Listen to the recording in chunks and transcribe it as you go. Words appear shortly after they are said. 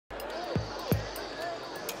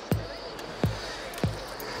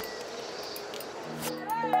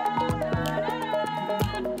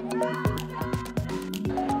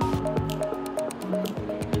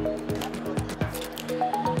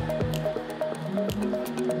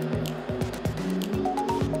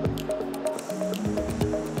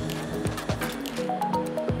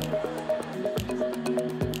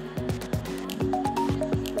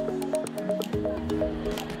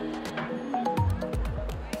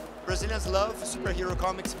Brazilians love superhero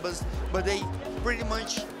comics, but they pretty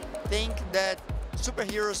much think that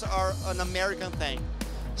superheroes are an American thing.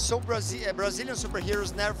 So Brazilian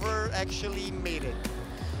superheroes never actually made it.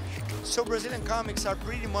 So Brazilian comics are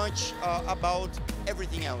pretty much about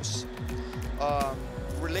everything else.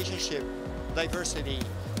 Relationship, diversity,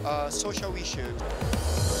 social issues.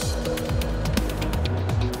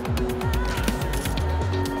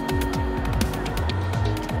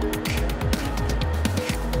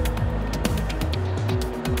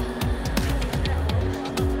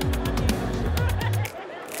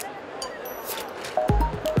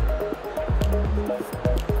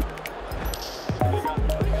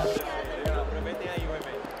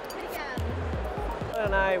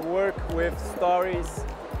 And I work with stories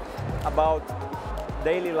about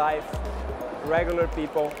daily life, regular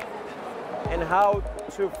people, and how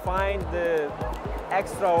to find the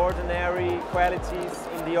extraordinary qualities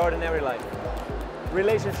in the ordinary life.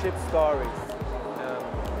 Relationship stories,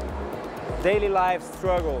 daily life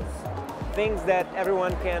struggles, things that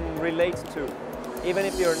everyone can relate to, even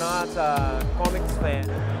if you're not a comics fan.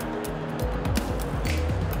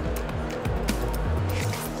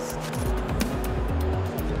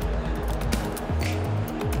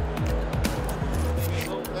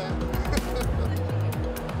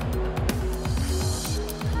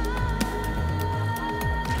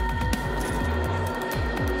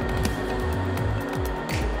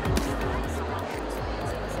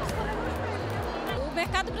 O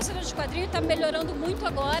mercado brasileiro de quadrinhos está melhorando muito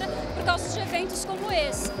agora por causa de eventos como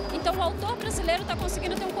esse. Então o autor brasileiro está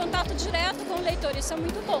conseguindo ter um contato direto com o leitor, isso é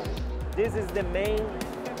muito bom. This is the main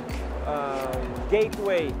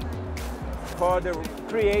gateway for the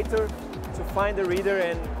creator to find the reader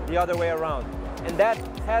and the other way around. And that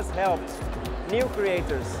has helped new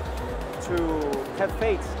creators to have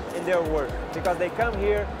faith in their work, because they come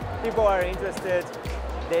here, people are interested,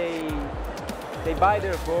 they buy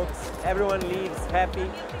their books, everyone leaves happy,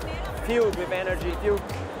 filled with energy. If you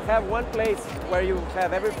have one place where you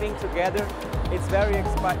have everything together, it's very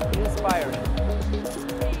inspiring.